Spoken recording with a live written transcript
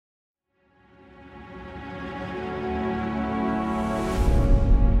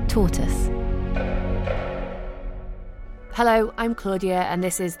Tortoise. Hello, I'm Claudia, and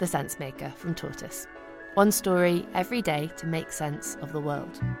this is The Sensemaker from Tortoise. One story every day to make sense of the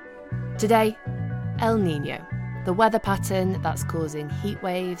world. Today, El Niño, the weather pattern that's causing heat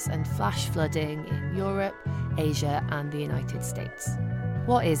waves and flash flooding in Europe, Asia and the United States.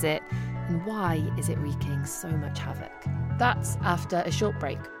 What is it, and why is it wreaking so much havoc? That's after a short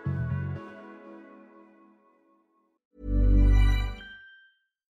break.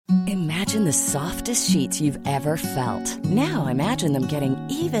 Imagine the softest sheets you've ever felt. Now imagine them getting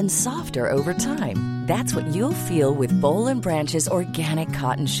even softer over time. That's what you'll feel with Boll & Branch's organic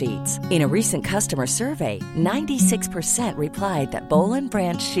cotton sheets. In a recent customer survey, 96% replied that Boll &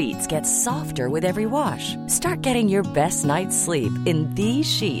 Branch sheets get softer with every wash. Start getting your best night's sleep in these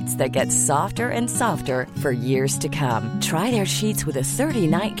sheets that get softer and softer for years to come. Try their sheets with a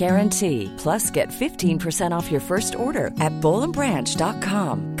 30-night guarantee. Plus, get 15% off your first order at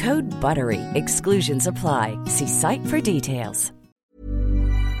bollandbranch.com. Code BUTTERY. Exclusions apply. See site for details.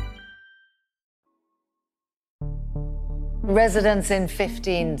 Residents in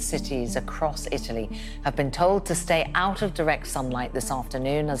 15 cities across Italy have been told to stay out of direct sunlight this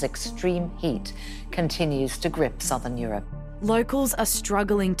afternoon as extreme heat continues to grip southern Europe. Locals are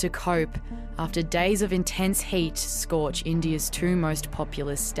struggling to cope after days of intense heat scorch India's two most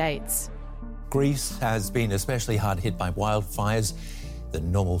populous states. Greece has been especially hard hit by wildfires. The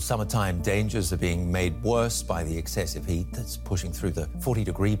normal summertime dangers are being made worse by the excessive heat that's pushing through the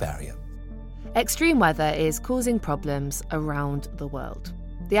 40-degree barrier. Extreme weather is causing problems around the world.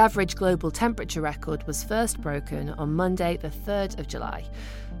 The average global temperature record was first broken on Monday, the 3rd of July,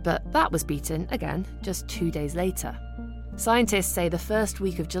 but that was beaten again just 2 days later. Scientists say the first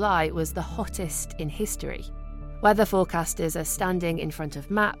week of July was the hottest in history. Weather forecasters are standing in front of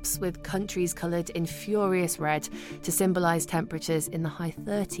maps with countries coloured in furious red to symbolise temperatures in the high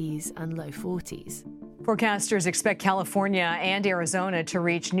 30s and low 40s. Forecasters expect California and Arizona to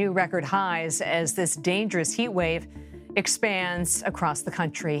reach new record highs as this dangerous heat wave expands across the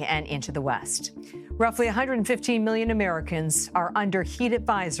country and into the West. Roughly 115 million Americans are under heat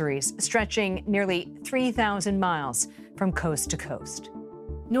advisories stretching nearly 3,000 miles from coast to coast.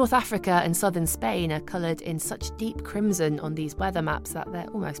 North Africa and southern Spain are coloured in such deep crimson on these weather maps that they're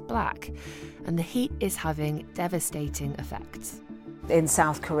almost black, and the heat is having devastating effects. In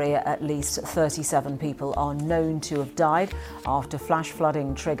South Korea, at least 37 people are known to have died after flash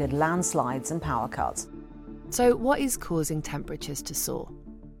flooding triggered landslides and power cuts. So what is causing temperatures to soar?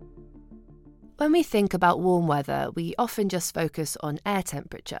 When we think about warm weather, we often just focus on air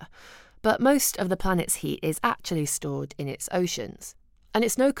temperature, but most of the planet's heat is actually stored in its oceans. And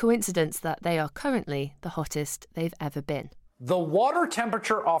it's no coincidence that they are currently the hottest they've ever been. The water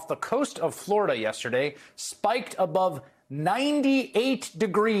temperature off the coast of Florida yesterday spiked above 98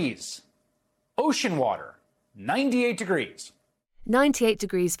 degrees. Ocean water, 98 degrees. 98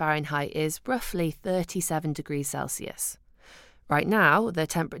 degrees Fahrenheit is roughly 37 degrees Celsius. Right now, the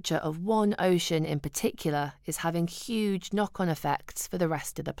temperature of one ocean in particular is having huge knock-on effects for the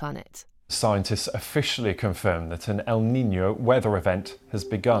rest of the planet. Scientists officially confirmed that an El Niño weather event has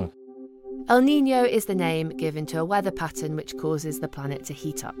begun. El Niño is the name given to a weather pattern which causes the planet to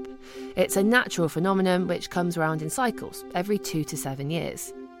heat up. It's a natural phenomenon which comes around in cycles every 2 to 7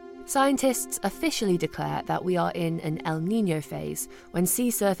 years. Scientists officially declare that we are in an El Niño phase when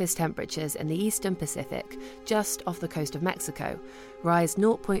sea surface temperatures in the eastern Pacific, just off the coast of Mexico, rise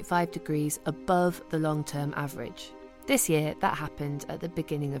 0.5 degrees above the long-term average. This year, that happened at the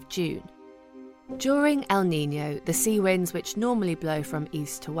beginning of June. During El Niño, the sea winds which normally blow from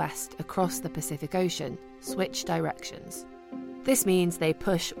east to west across the Pacific Ocean switch directions. This means they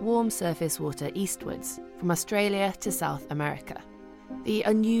push warm surface water eastwards, from Australia to South America. The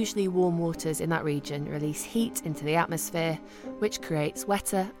unusually warm waters in that region release heat into the atmosphere, which creates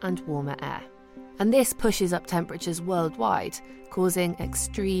wetter and warmer air. And this pushes up temperatures worldwide, causing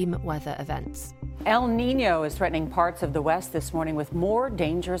extreme weather events. El Niño is threatening parts of the West this morning with more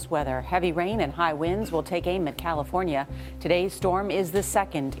dangerous weather. Heavy rain and high winds will take aim at California. Today's storm is the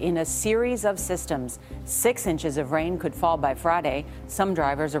second in a series of systems. 6 inches of rain could fall by Friday. Some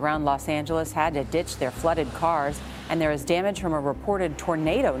drivers around Los Angeles had to ditch their flooded cars, and there is damage from a reported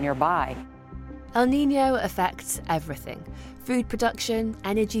tornado nearby. El Niño affects everything: food production,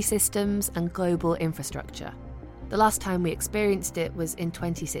 energy systems, and global infrastructure. The last time we experienced it was in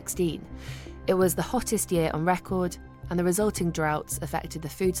 2016. It was the hottest year on record, and the resulting droughts affected the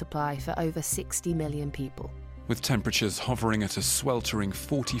food supply for over 60 million people. With temperatures hovering at a sweltering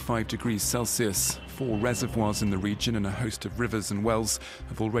 45 degrees Celsius, 4 reservoirs in the region and a host of rivers and wells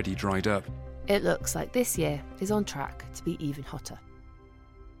have already dried up. It looks like this year is on track to be even hotter.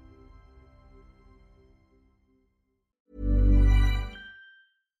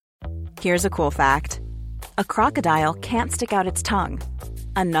 Here's a cool fact. A crocodile can't stick out its tongue.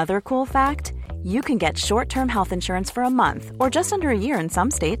 Another cool fact, you can get short-term health insurance for a month or just under a year in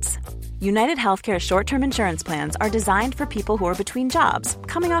some states. United Healthcare short-term insurance plans are designed for people who are between jobs,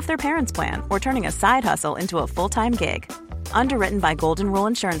 coming off their parents' plan, or turning a side hustle into a full-time gig. Underwritten by Golden Rule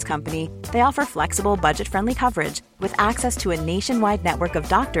Insurance Company, they offer flexible, budget-friendly coverage with access to a nationwide network of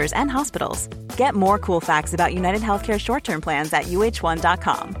doctors and hospitals. Get more cool facts about United Healthcare short-term plans at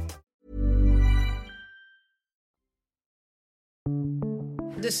uh1.com.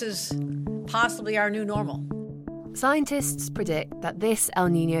 This is possibly our new normal. Scientists predict that this El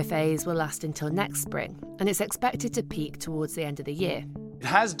Niño phase will last until next spring, and it's expected to peak towards the end of the year. It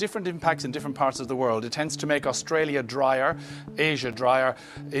has different impacts in different parts of the world. It tends to make Australia drier, Asia drier,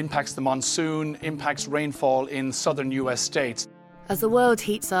 impacts the monsoon, impacts rainfall in southern US states. As the world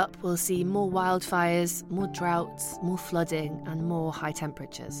heats up, we'll see more wildfires, more droughts, more flooding, and more high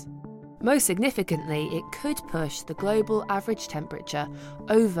temperatures. Most significantly, it could push the global average temperature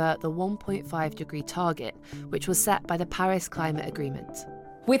over the 1.5 degree target, which was set by the Paris Climate Agreement.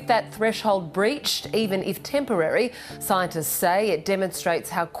 With that threshold breached, even if temporary, scientists say it demonstrates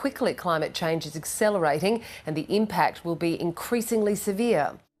how quickly climate change is accelerating and the impact will be increasingly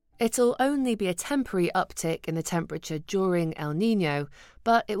severe. It'll only be a temporary uptick in the temperature during El Niño,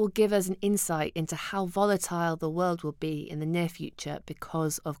 but it will give us an insight into how volatile the world will be in the near future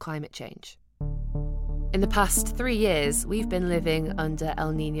because of climate change. In the past 3 years, we've been living under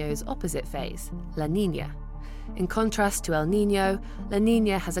El Niño's opposite phase, La Niña. In contrast to El Niño, La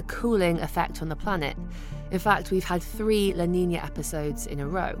Niña has a cooling effect on the planet. In fact, we've had 3 La Niña episodes in a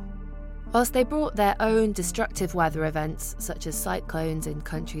row. Whilst they brought their own destructive weather events, such as cyclones in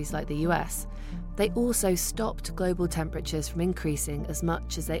countries like the US, they also stopped global temperatures from increasing as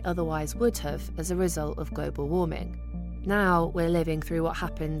much as they otherwise would have as a result of global warming. Now we're living through what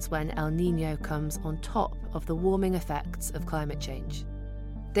happens when El Niño comes on top of the warming effects of climate change.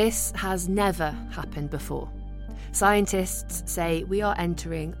 This has never happened before. Scientists say we are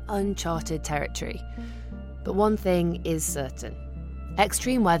entering uncharted territory. But one thing is certain.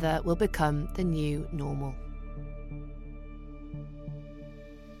 Extreme weather will become the new normal.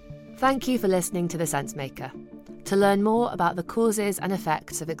 Thank you for listening to The Sensemaker. To learn more about the causes and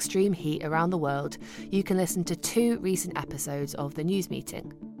effects of extreme heat around the world, you can listen to 2 recent episodes of The News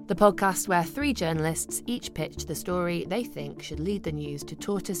Meeting, the podcast where 3 journalists each pitched the story they think should lead the news to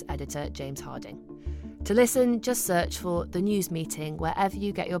Tortoise editor James Harding. To listen, just search for The News Meeting wherever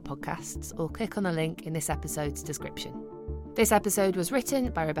you get your podcasts or click on the link in this episode's description. This episode was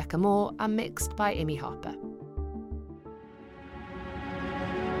written by Rebecca Moore and mixed by Imi Harper.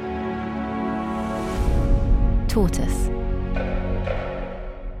 Tortoise.